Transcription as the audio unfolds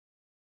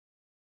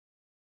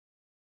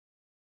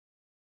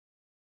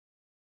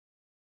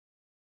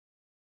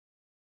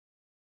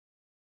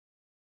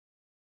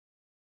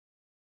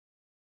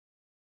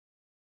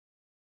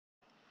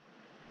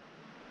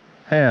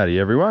Howdy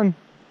everyone.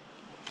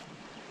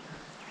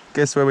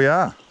 Guess where we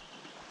are?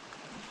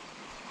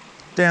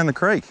 Down the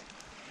creek,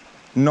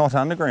 not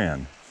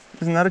underground.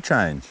 Isn't that a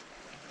change?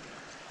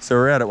 So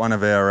we're out at one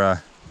of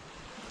our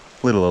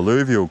little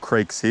alluvial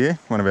creeks here,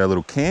 one of our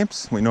little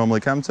camps we normally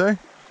come to.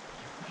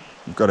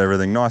 We've got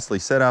everything nicely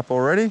set up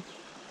already,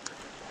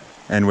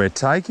 and we're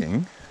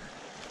taking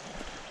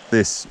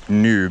this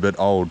new but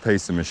old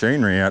piece of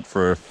machinery out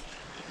for a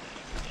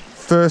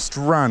first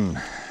run,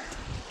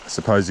 I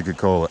suppose you could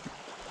call it.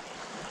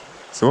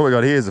 So what we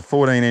got here is a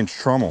 14-inch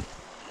trommel,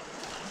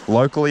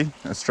 locally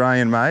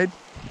Australian made,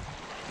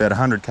 about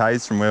 100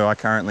 k's from where I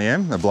currently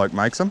am. The bloke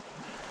makes them.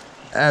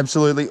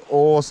 Absolutely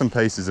awesome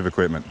pieces of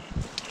equipment.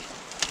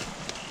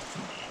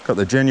 Got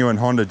the genuine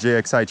Honda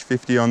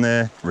GXH50 on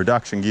there,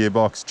 reduction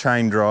gearbox,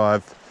 chain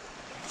drive,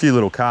 a few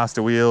little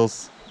caster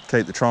wheels,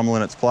 keep the trommel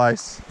in its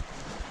place.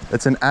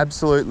 It's an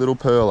absolute little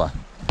pearler.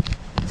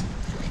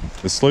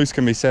 The sluice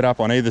can be set up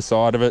on either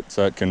side of it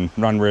so it can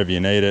run wherever you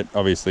need it.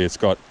 Obviously it's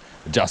got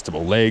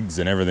adjustable legs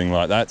and everything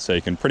like that, so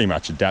you can pretty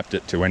much adapt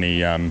it to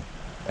any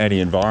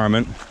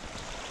environment.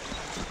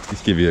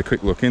 Just give you a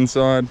quick look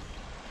inside.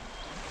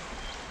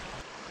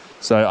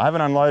 So I haven't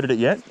unloaded it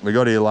yet. We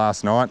got here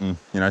last night and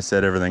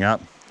set everything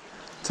up.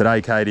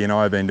 Today Katie and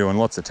I have been doing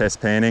lots of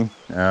test panning,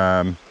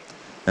 and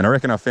I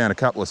reckon I found a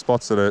couple of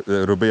spots that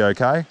it'll be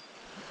okay.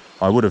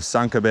 I would have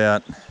sunk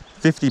about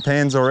 50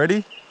 pans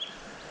already.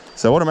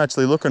 So what I'm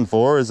actually looking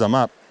for is I'm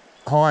up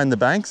high in the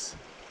banks,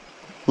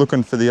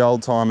 looking for the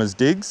old timers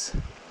digs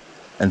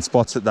and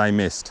spots that they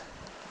missed.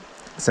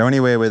 So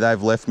anywhere where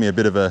they've left me a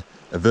bit of a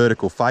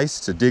vertical face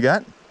to dig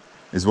at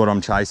is what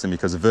I'm chasing,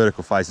 because a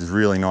vertical face is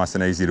really nice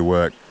and easy to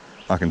work.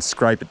 I can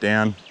scrape it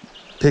down,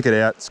 pick it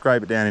out,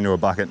 scrape it down into a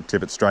bucket and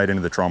tip it straight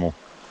into the trommel.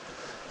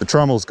 The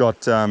trommel's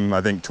got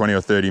I think 20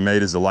 or 30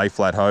 metres of lay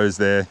flat hose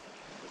there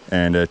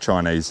and a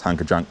Chinese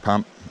hunk of junk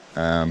pump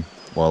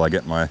while I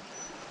get my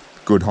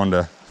good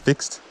Honda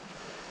fixed.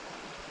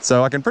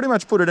 So I can pretty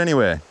much put it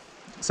anywhere.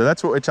 So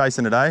that's what we're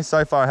chasing today.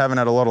 So far I haven't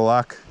had a lot of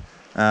luck.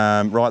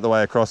 Right the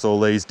way across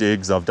all these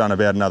digs, I've done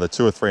about another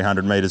 200 or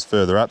 300 metres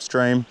further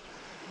upstream,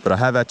 but I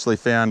have actually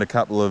found a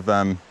couple of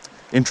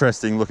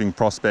interesting looking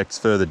prospects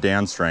further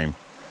downstream.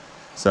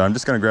 So I'm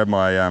just going to grab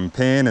my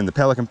pan and the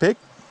pelican pick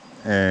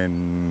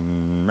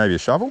and maybe a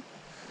shovel,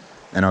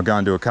 and I'll go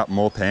and do a couple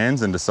more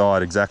pans and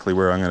decide exactly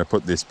where I'm going to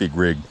put this big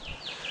rig.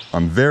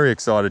 I'm very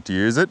excited to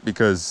use it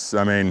because,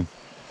 I mean,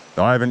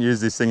 I haven't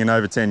used this thing in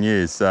over 10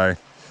 years, so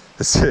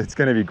it's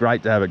going to be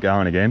great to have it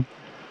going again.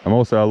 I'm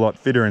also a lot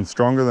fitter and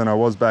stronger than I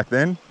was back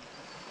then.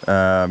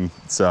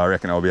 So I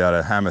reckon I'll be able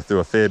to hammer through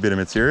a fair bit of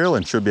material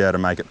and should be able to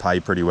make it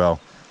pay pretty well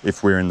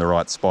if we're in the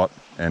right spot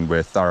and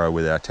we're thorough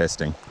with our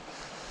testing.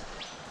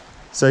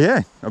 So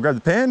yeah, I'll grab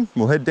the pan,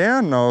 we'll head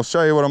down and I'll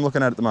show you what I'm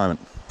looking at the moment.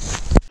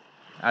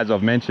 As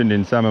I've mentioned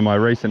in some of my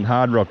recent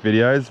hard rock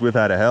videos, we've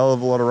had a hell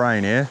of a lot of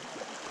rain here.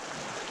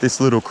 This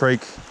little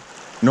creek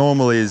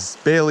normally is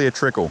barely a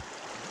trickle.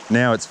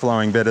 Now it's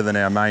flowing better than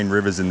our main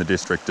rivers in the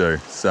district do.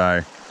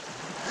 So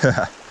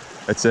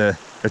it's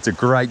a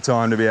great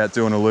time to be out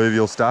doing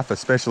alluvial stuff,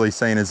 especially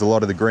seeing as a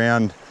lot of the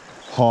ground,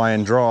 high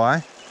and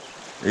dry,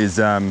 is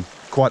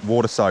quite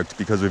water soaked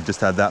because we've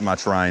just had that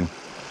much rain.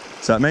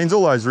 So it means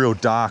all those real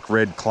dark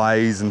red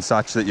clays and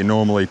such that you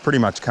normally pretty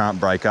much can't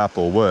break up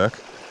or work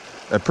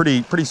are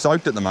pretty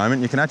soaked at the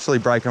moment. You can actually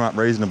break them up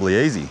reasonably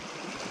easy.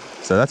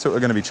 So that's what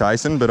we're going to be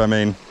chasing. But I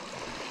mean,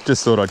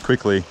 just thought I'd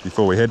quickly,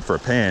 before we head for a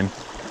pan,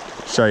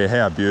 show you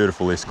how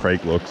beautiful this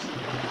creek looks.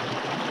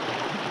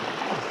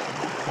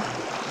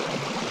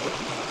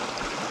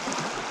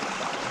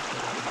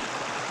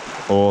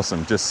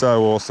 Awesome, just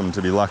so awesome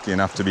to be lucky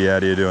enough to be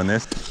out here doing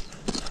this.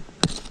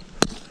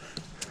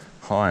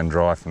 High and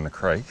dry from the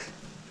creek,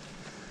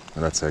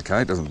 but that's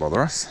okay, it doesn't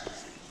bother us.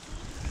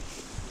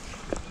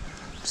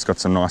 Just got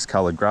some nice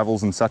coloured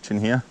gravels and such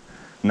in here,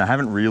 and they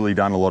haven't really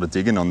done a lot of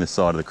digging on this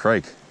side of the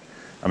creek.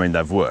 I mean,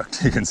 they've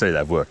worked, you can see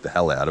they've worked the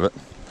hell out of it.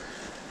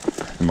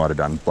 They might have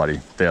done bloody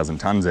 1,000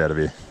 tonnes out of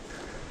here,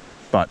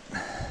 but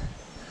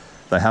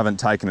they haven't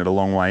taken it a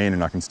long way in,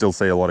 and I can still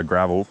see a lot of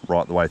gravel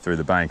right the way through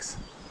the banks.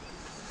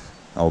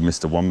 Old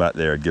Mr. Wombat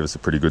there would give us a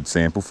pretty good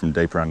sample from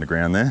deeper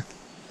underground there.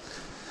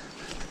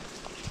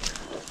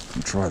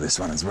 And try this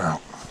one as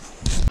well.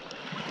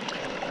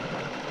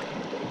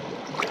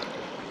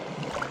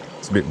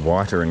 It's a bit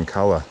whiter in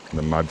colour,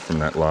 the mud from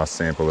that last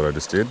sample that I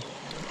just did.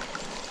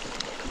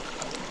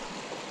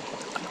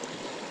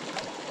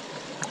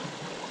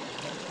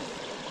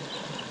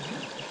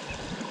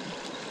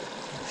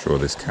 Sure,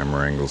 this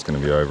camera angle is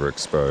going to be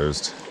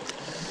overexposed.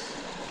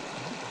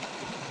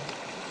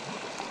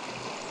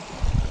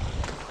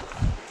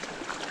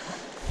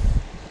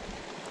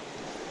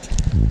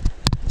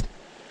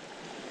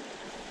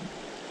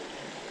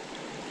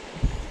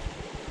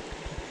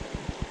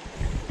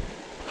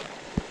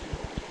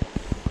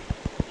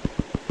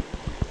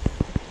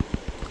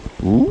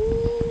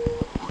 Ooh,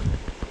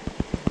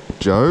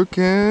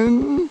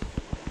 joking.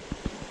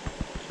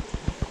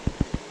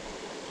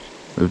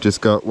 We've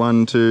just got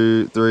 1,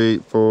 2, 3,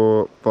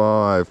 4,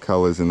 5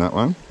 colours in that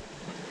one.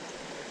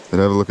 But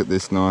have a look at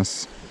this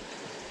nice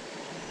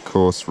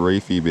coarse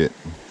reefy bit.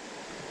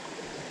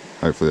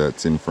 Hopefully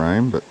that's in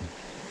frame, but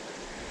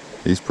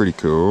he's pretty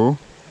cool.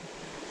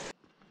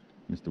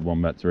 Mr.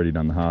 Wombat's already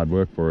done the hard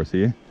work for us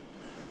here.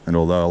 And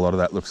although a lot of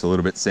that looks a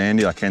little bit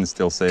sandy, I can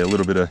still see a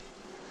little bit of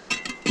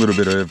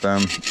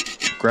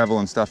gravel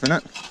and stuff in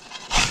it.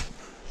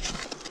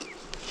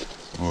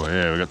 Oh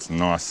yeah, we've got some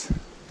nice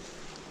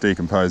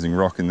decomposing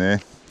rock in there.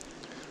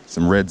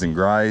 Some reds and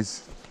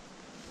greys.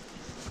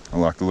 I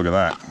like the look of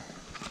that.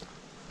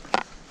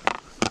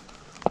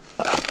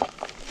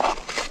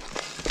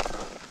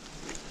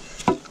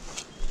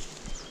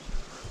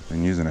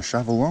 Been using a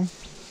shovel long.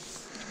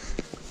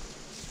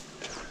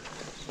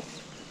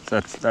 So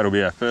that'll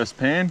be our first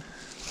pan.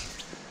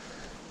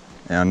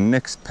 Our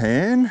next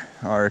pan,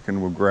 I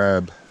reckon we'll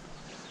grab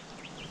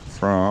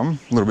from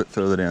a little bit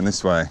further down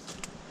this way.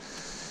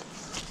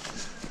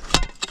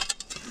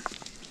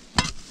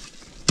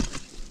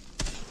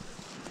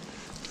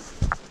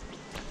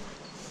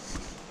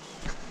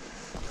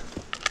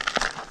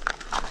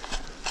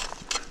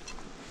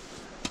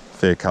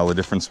 Fair colour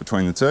difference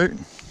between the two.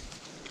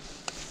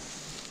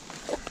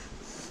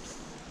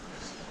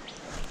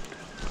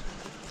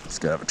 Let's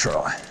go have a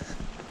try.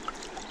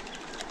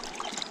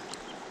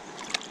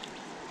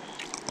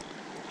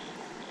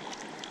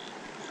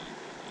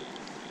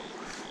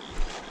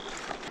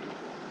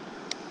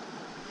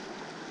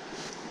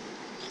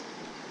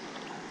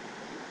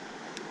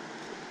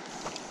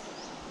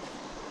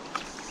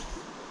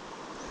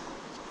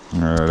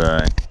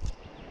 Alrighty.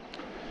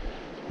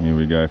 Here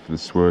we go for the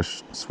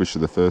swish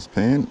of the first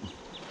pan.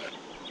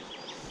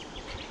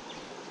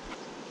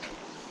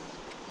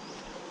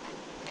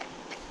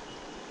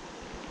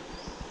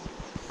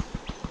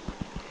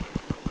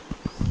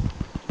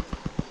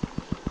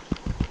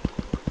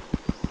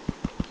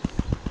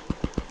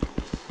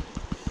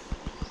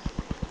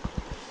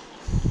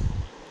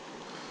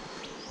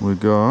 We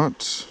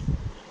got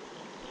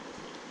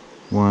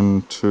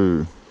 1,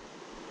 2.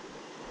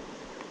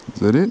 Is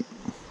that it?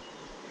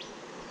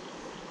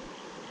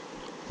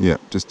 Yeah,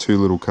 just 2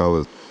 little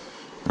colours.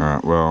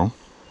 Alright, well,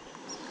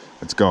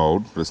 it's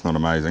gold, but it's not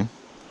amazing.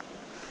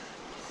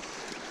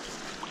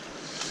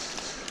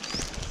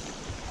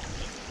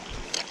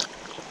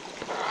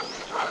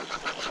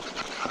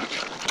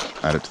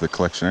 Add it to the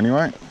collection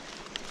anyway.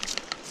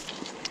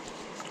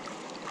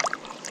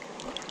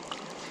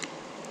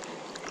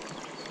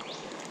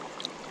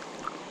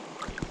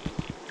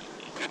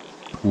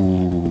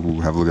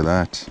 Ooh, have a look at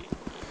that.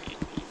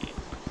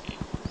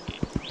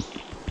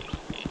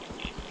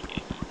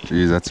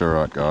 Geez, that's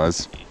alright,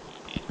 guys.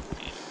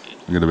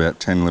 We've got about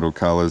 10 little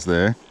colours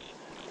there.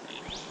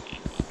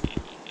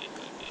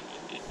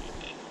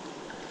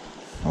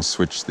 I'll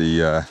switch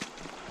the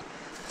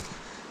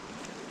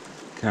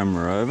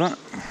camera over.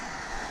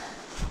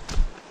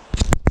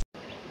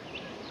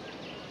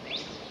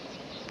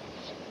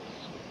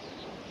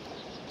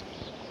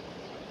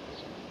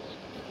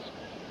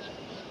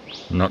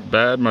 Not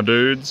bad, my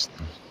dudes.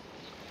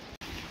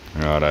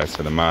 Righto,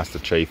 so the Master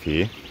Chief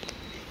here.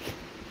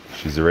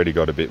 She's already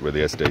got a bit with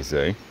the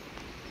SDC.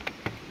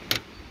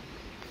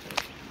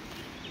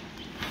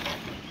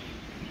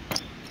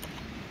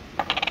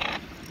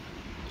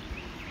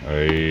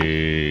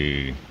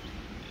 Hey.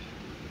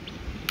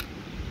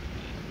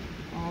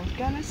 I was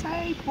gonna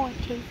say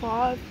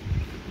 0.25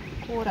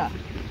 quarter.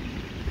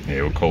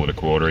 Yeah, we'll call it a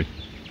quartery.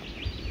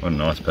 What a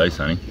nice piece,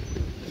 honey.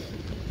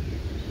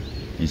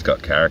 He's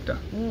got character.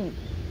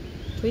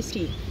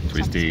 Twisty.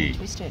 Twisty.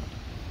 Twisted.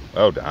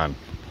 Well done.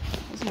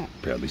 Isn't it?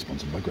 Proudly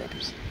sponsored by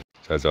Grappers.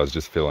 So as I was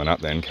just filling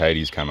up then,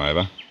 Katie's come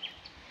over.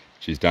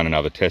 She's done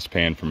another test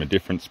pan from a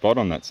different spot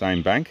on that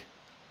same bank.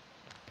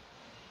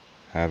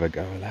 Have a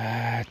go at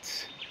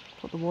that.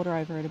 Put the water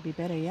over it'll be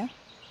better, yeah?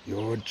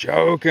 You're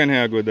joking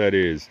how good that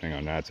is. Hang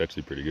on, no, it's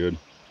actually pretty good.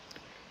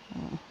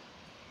 Oh.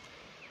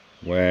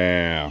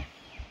 Wow.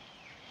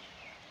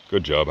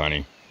 Good job,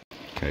 honey.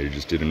 Okay, you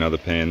just did another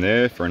pan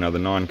there for another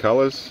 9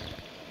 colours.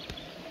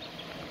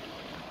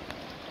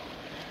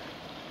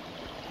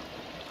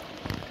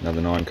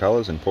 Another 9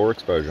 colours and 4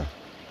 exposure.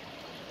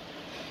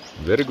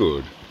 Very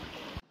good.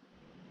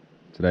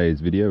 Today's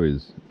video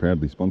is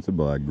proudly sponsored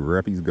by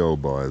Grappy's Gold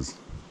Buyers.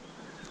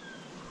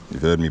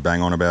 You've heard me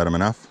bang on about them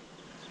enough.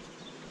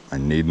 I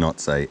need not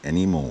say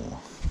any more.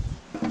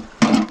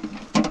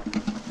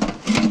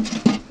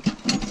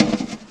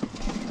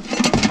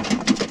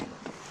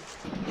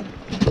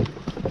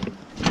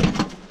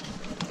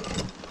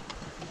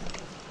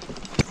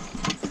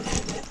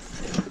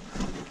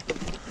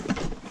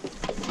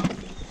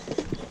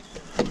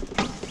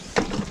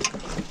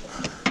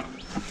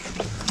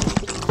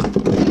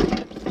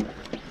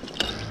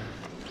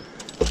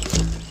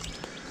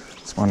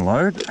 One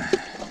load.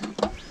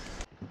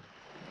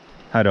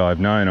 Had I have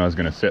known I was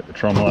going to set the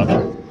trommel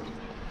up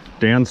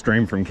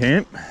downstream from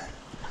camp,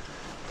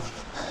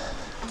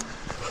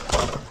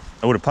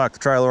 I would have parked the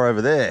trailer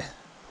over there,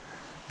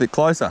 a bit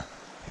closer.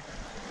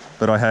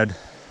 But I had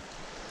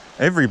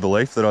every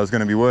belief that I was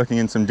going to be working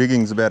in some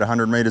diggings about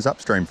 100 metres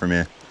upstream from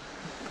here.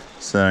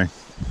 So,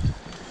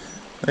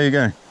 there you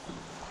go.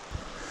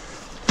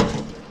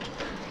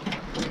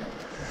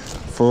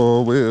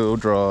 4-wheel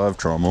drive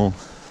trommel.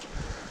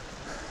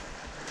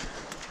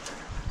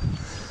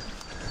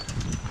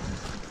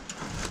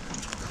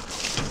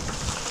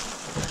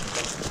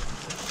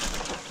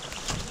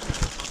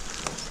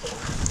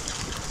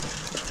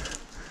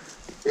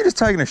 You're just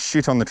taking a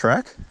shit on the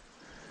track,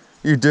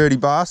 you dirty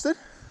bastard.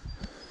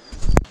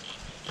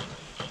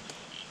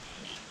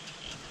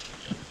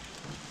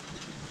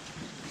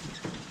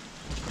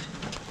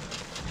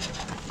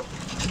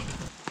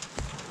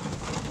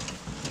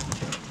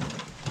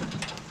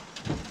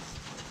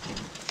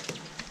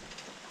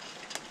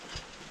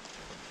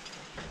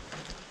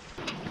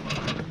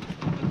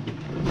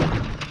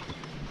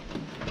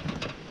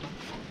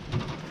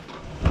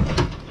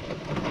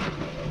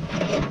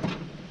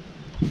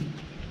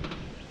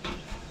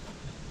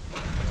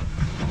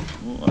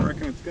 Well, I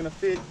reckon it's gonna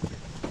fit.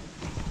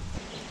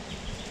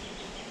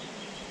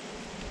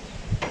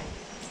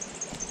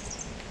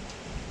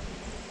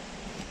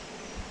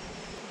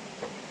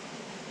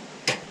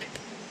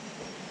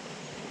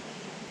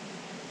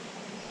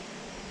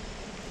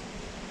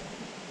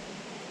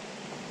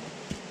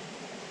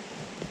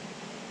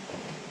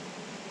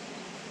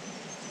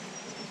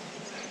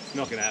 It's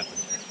not gonna happen.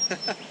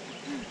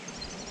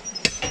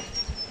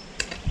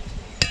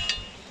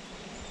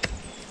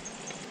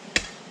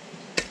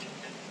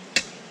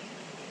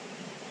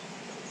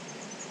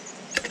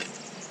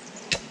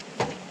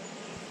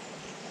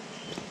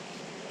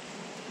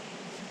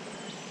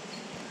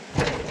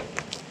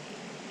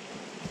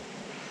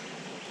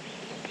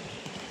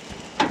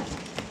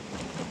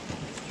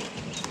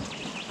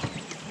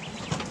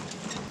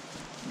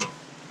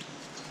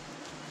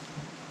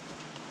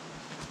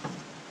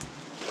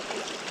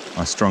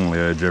 I strongly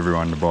urge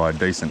everyone to buy a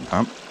decent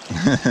pump.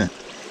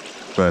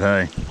 But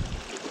hey,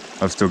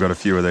 I've still got a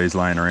few of these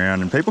laying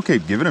around and people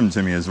keep giving them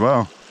to me as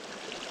well.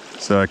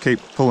 So I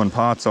keep pulling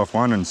parts off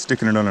one and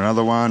sticking it on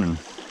another one, and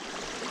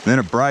then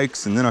it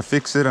breaks and then I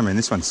fix it. I mean,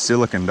 this one's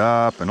siliconed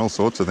up and all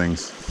sorts of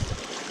things.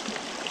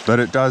 But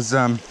it does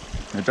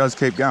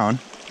keep going.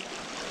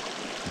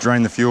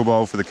 Drain the fuel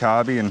bowl for the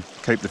carby and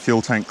keep the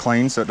fuel tank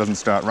clean so it doesn't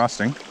start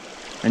rusting.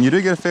 And you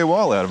do get a fair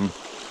while out of them.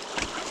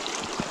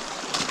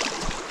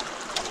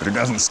 But it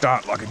doesn't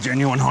start like a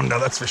genuine Honda,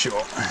 that's for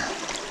sure.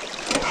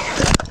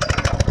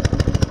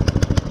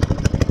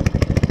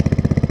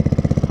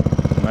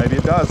 Maybe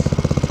it does.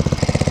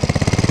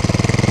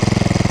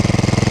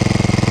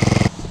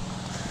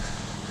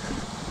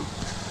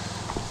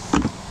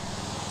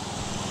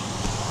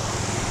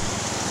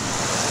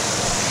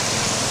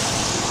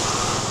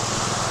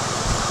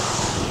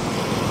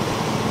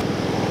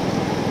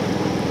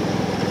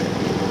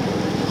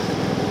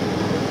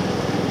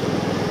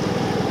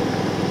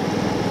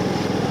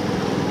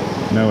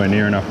 Nowhere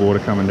near enough water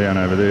coming down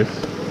over this.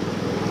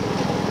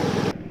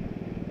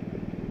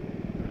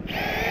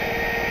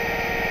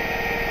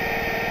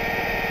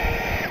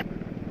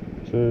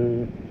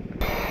 Two.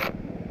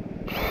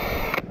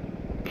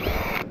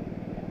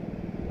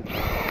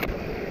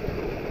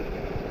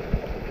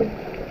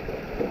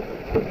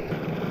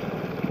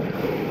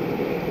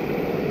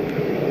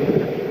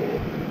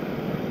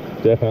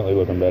 Definitely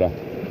looking better,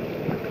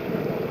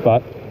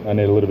 but I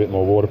need a little bit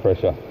more water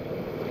pressure.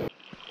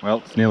 Well,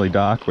 it's nearly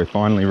dark, we're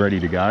finally ready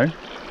to go.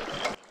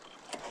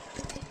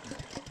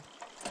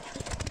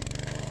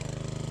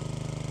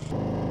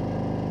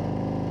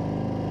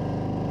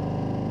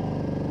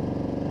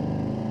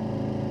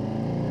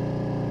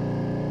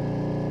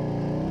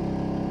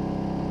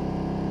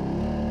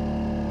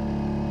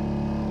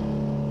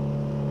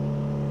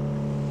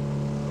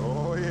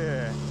 Oh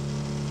yeah.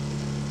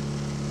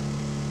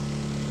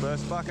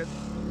 First bucket.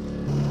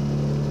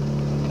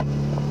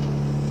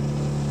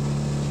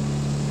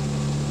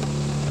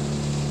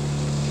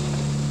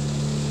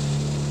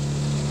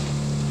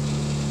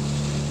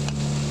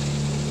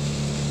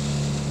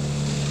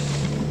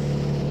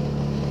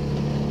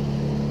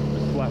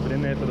 Slap it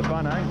in there for the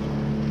fun, eh?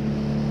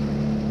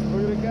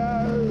 Look at it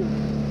go!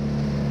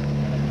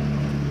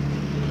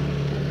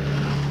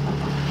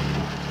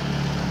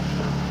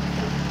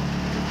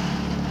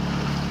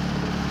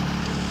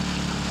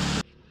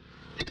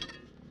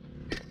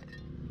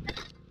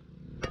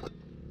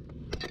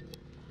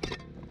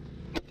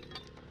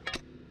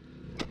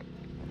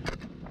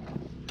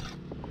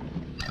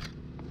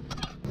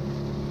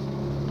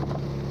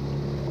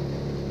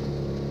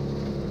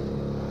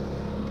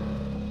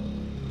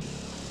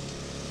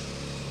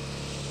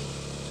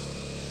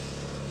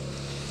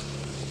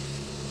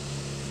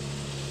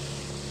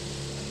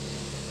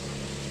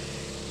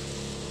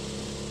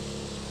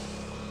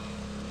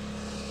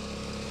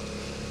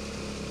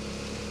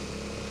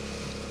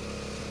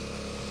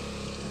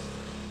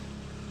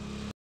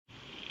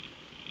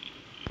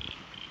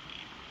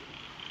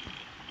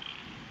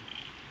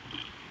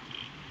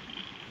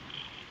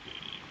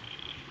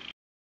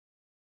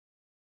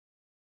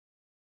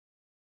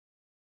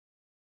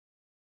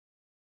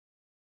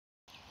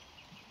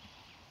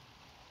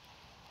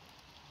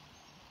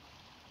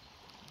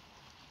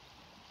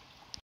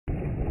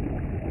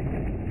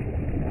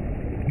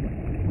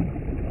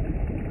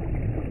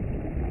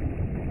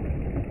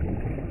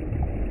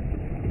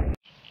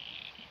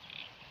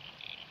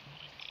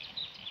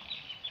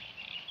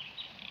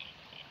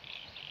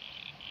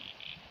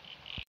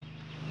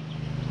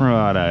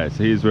 Righto,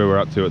 so here's where we're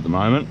up to at the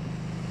moment.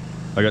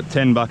 I got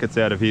 10 buckets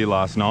out of here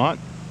last night,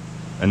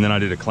 and then I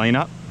did a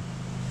cleanup.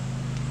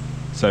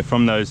 So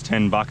from those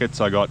 10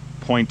 buckets, I got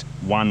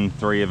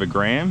 0.13 of a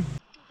gram.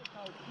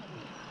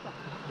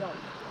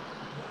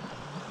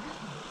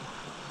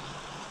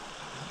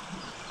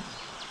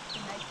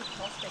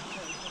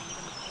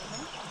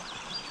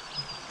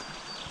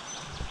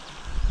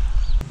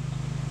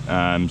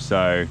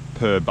 So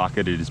per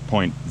bucket it is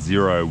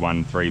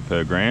 0.013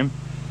 per gram,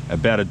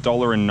 about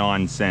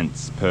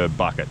 $1.09 per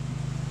bucket.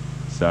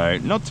 So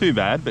not too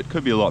bad, but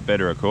could be a lot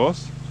better, of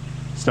course.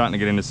 Starting to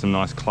get into some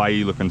nice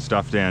clayey looking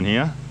stuff down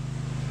here.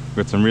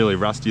 Got some really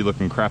rusty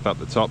looking crap up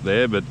the top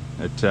there, but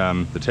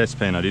the test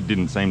pan I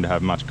didn't seem to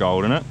have much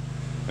gold in it.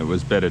 It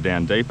was better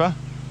down deeper.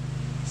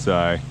 So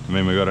I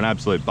mean, we've got an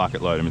absolute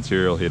bucket load of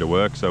material here to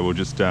work, so we'll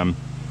just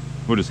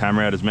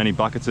hammer out as many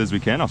buckets as we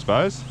can, I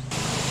suppose.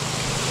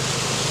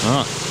 All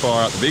right, let's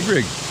fire up the big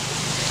rig.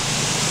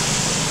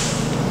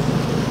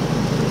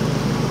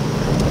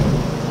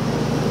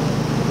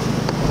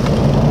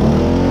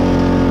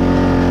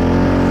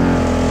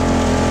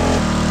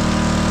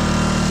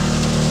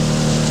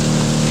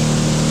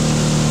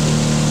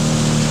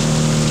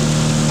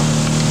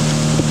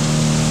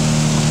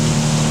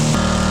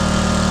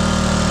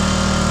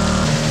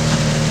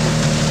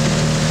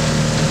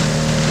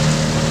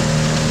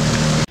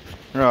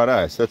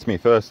 Righto, so that's my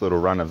first little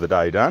run of the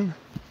day done.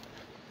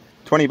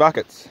 20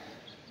 buckets.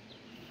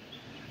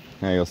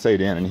 Now you'll see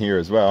down in here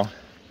as well,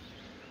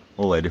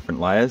 all their different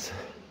layers.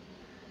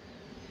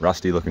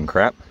 Rusty looking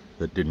crap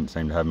that didn't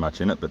seem to have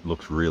much in it, but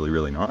looks really,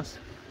 really nice.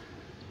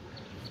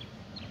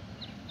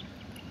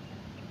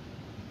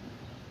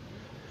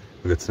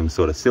 We've got some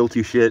sort of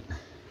silty shit,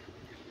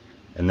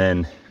 and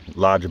then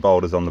larger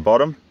boulders on the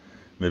bottom,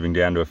 moving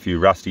down to a few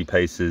rusty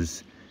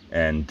pieces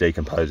and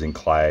decomposing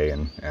clay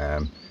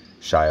and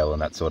shale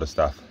and that sort of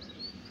stuff.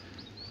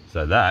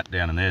 So that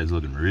down in there is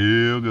looking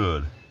real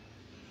good.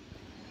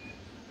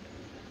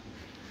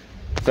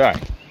 So,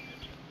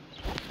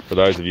 for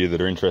those of you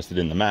that are interested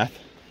in the math,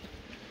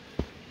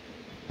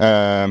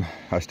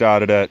 I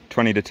started at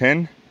 20 to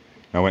 10,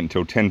 I went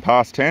until 10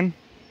 past 10,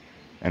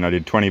 and I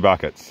did 20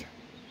 buckets.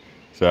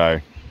 So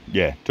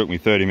yeah, took me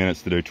 30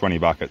 minutes to do 20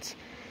 buckets.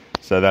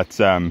 So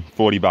that's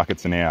 40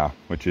 buckets an hour,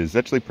 which is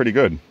actually pretty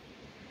good,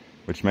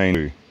 which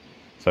means,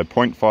 so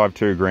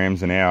 0.52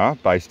 grams an hour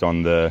based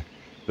on the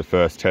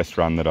first test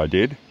run that I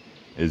did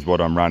is what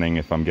I'm running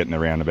if I'm getting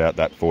around about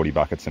that 40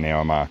 buckets an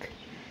hour mark.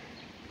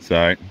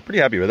 So pretty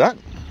happy with that.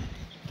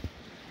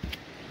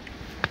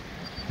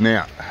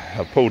 Now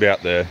I've pulled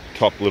out the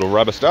top little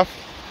rubber stuff,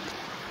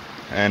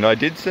 and I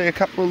did see a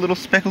couple of little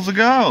speckles of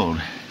gold.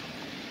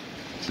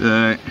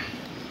 So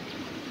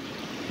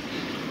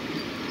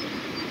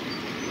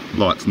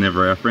light's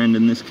never our friend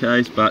in this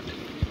case, but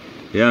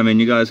yeah, I mean,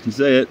 you guys can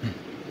see it.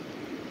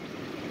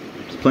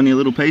 There's plenty of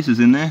little pieces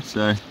in there,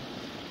 so.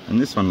 And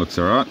this one looks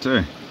alright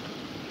too.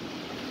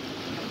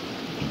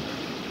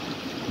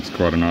 It's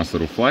quite a nice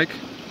little flake.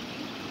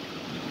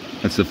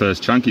 That's the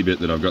first chunky bit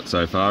that I've got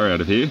so far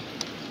out of here.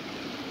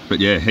 But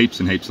yeah,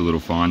 heaps and heaps of little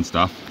fine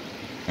stuff.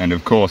 And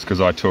of course,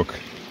 because I took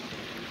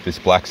this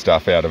black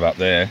stuff out of up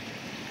there,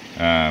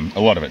 a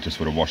lot of it just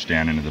would have washed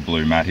down into the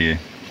blue mat here.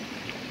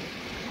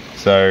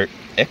 So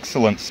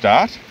excellent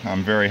start.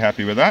 I'm very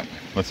happy with that.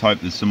 Let's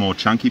hope there's some more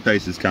chunky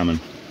pieces coming.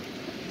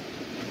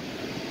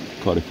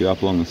 Quite a few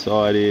up along the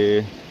side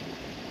here.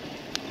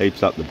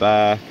 Heaps up the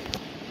back.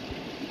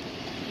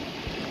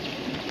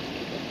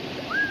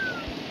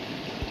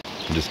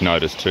 I just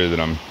noticed too that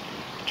I'm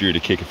due to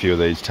kick a few of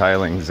these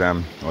tailings,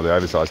 or the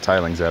oversized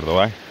tailings out of the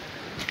way.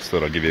 Just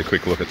thought I'd give you a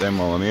quick look at them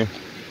while I'm here.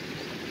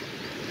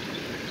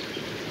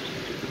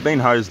 Been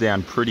hosed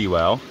down pretty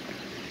well,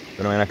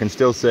 but I mean, I can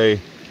still see,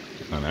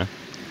 I don't know.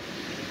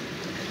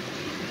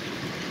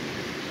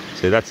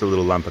 See, that's a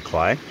little lump of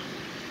clay.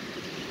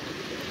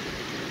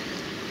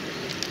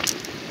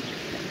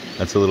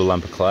 That's a little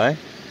lump of clay.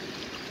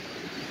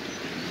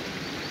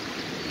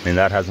 I mean,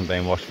 that hasn't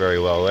been washed very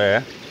well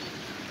there.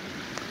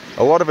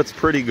 A lot of it's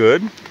pretty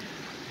good,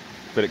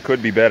 but it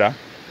could be better.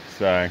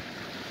 So I'm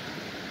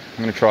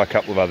going to try a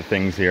couple of other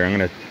things here. I'm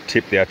going to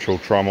tip the actual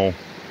trommel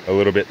a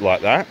little bit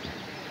like that.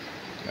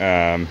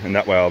 And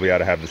that way I'll be able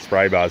to have the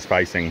spray bars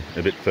facing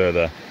a bit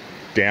further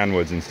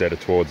downwards instead of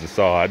towards the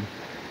side,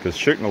 because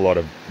shooting a lot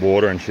of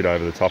water and shit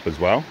over the top as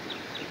well.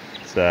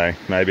 So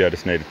maybe I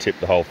just need to tip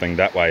the whole thing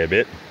that way a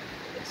bit,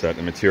 so that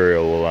the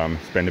material will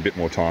spend a bit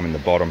more time in the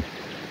bottom.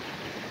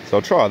 So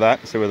I'll try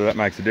that, see whether that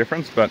makes a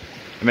difference. But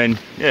I mean,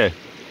 yeah,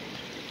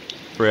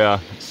 for our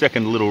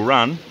second little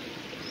run,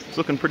 it's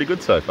looking pretty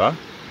good so far.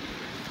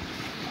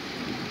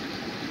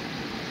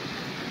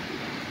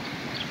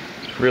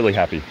 Really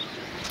happy.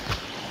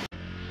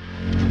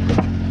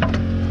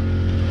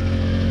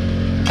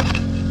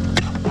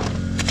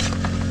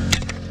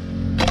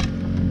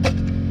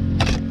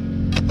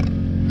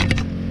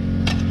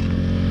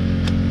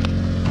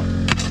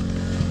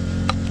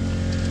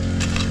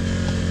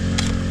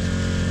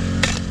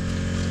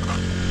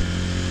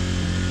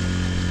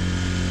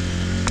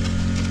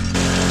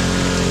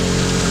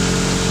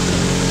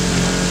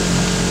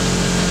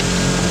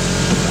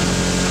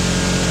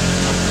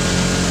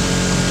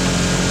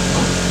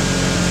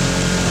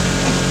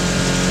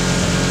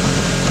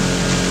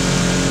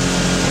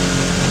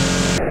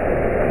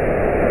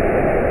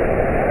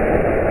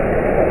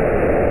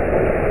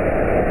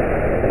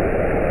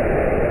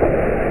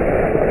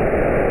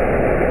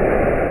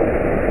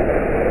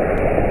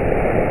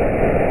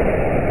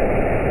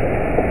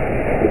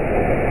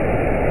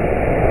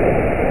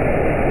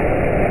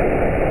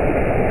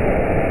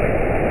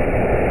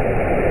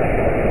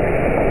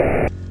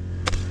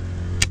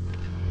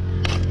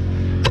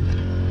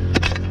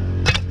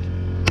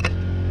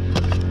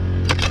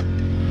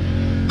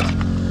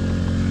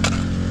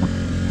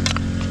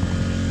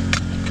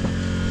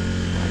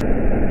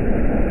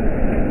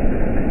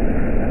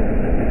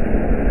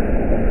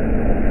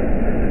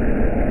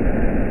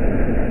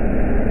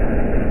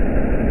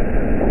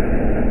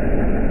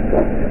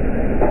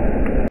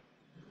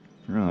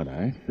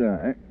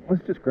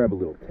 let's just grab a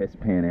little test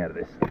pan out of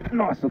this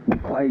nice little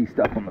clayey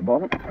stuff on the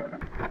bottom.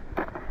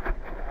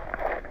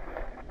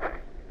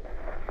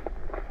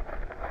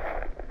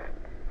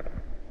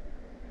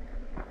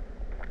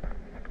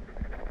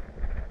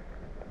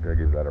 Go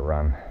give that a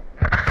run.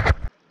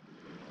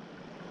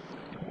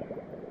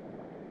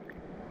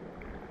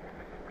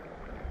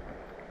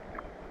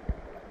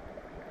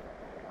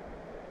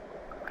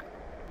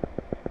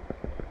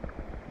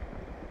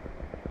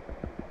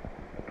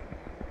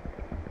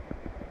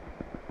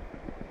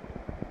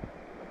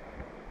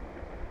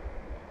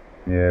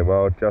 Yeah,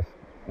 well, just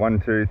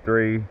 1, 2,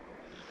 3,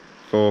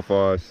 4,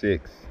 5,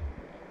 6,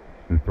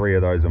 and 3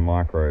 of those are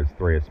micros,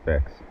 3 are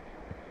specs.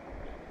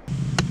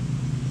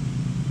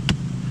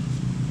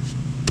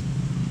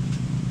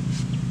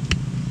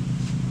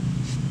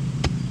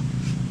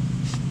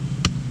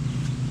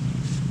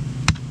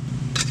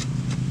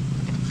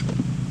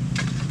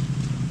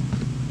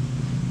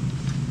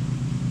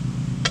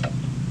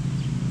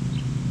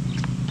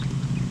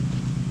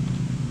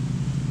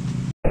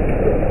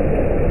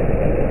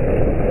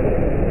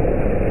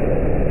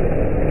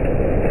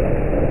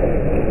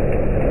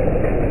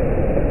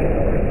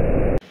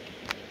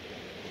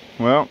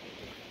 Well,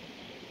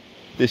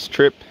 this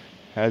trip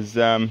has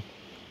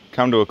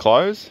come to a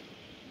close.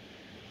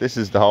 This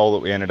is the hole that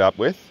we ended up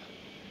with.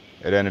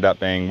 It ended up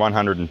being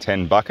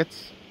 110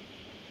 buckets.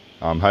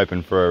 I'm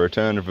hoping for a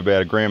return of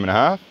about 1.5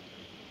 grams.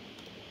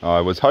 I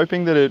was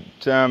hoping that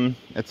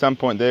at some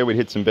point there we'd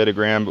hit some better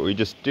ground, but we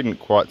just didn't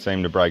quite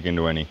seem to break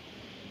into any.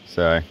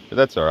 So, but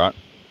that's all right.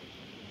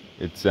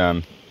 It's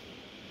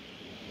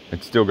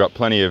still got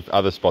plenty of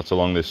other spots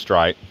along this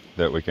straight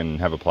that we can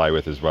have a play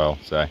with as well.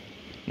 So,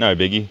 no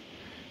biggie.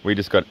 We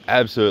just got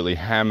absolutely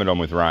hammered on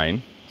with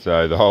rain,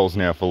 so the hole's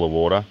now full of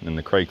water and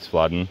the creek's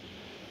flooding.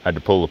 Had to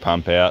pull the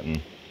pump out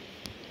and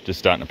just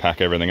starting to pack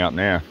everything up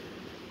now.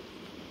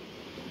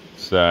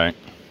 So,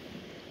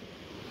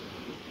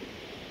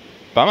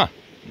 bummer.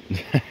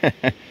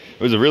 It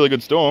was a really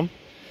good storm.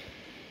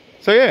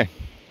 So yeah,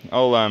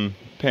 I'll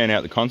pan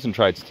out the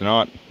concentrates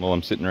tonight while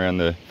I'm sitting around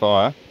the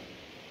fire,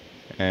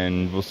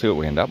 and we'll see what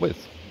we end up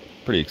with.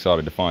 Pretty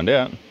excited to find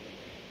out.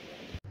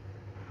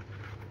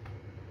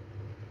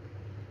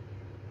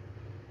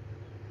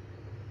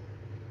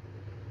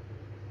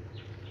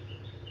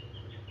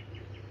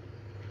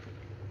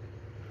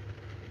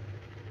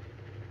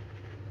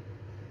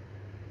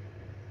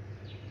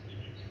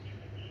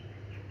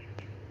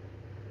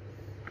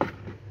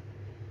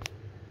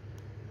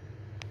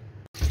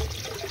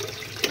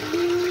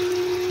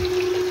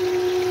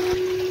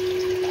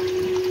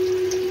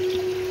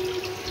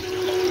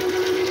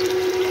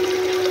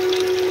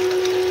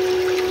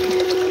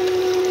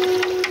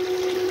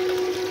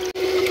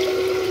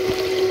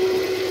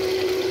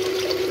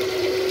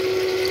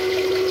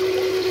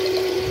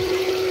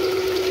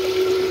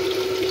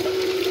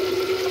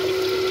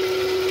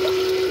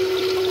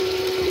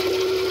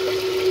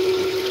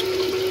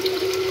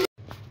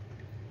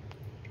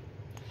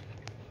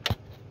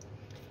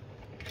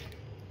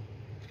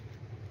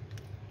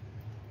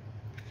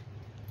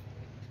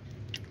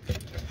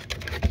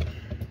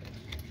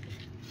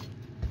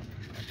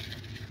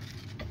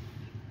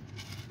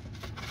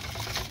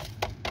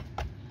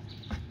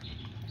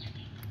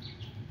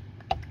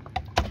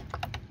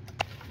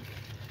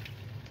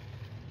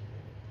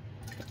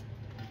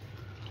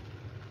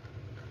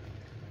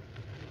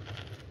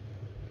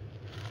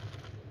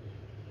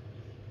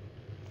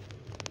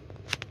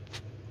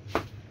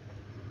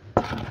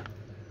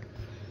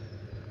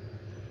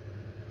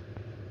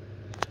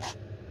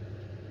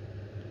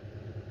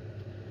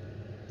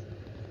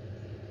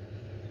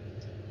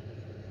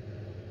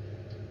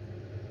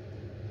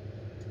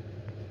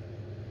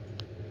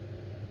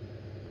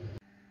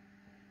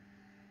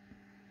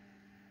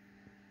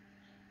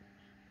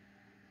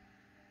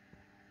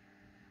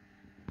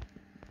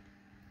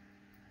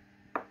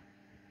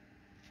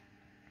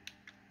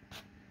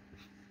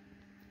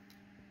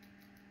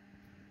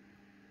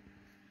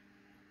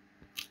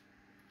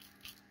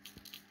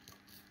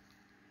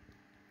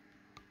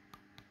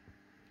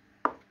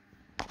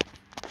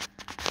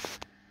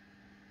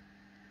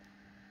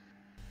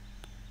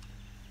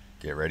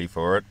 Get ready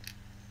for it.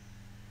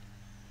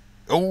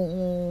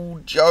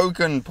 Oh,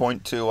 joking,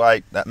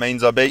 0.28. That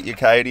means I beat you,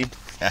 Katie.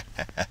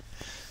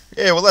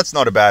 Yeah, well, that's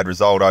not a bad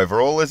result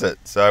overall, is it?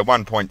 So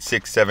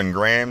 1.67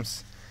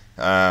 grams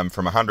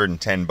from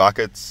 110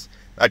 buckets.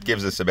 That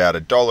gives us about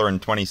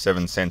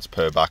 $1.27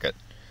 per bucket.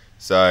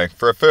 So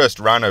for a first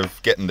run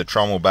of getting the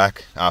trommel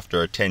back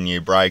after a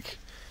 10-year break,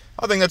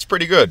 I think that's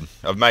pretty good.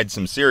 I've made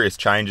some serious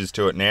changes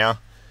to it now.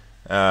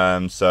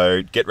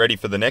 So get ready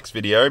for the next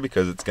video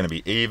because it's going to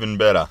be even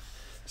better.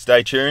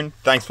 Stay tuned.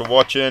 Thanks for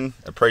watching.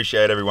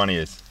 Appreciate every one of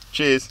you.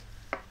 Cheers.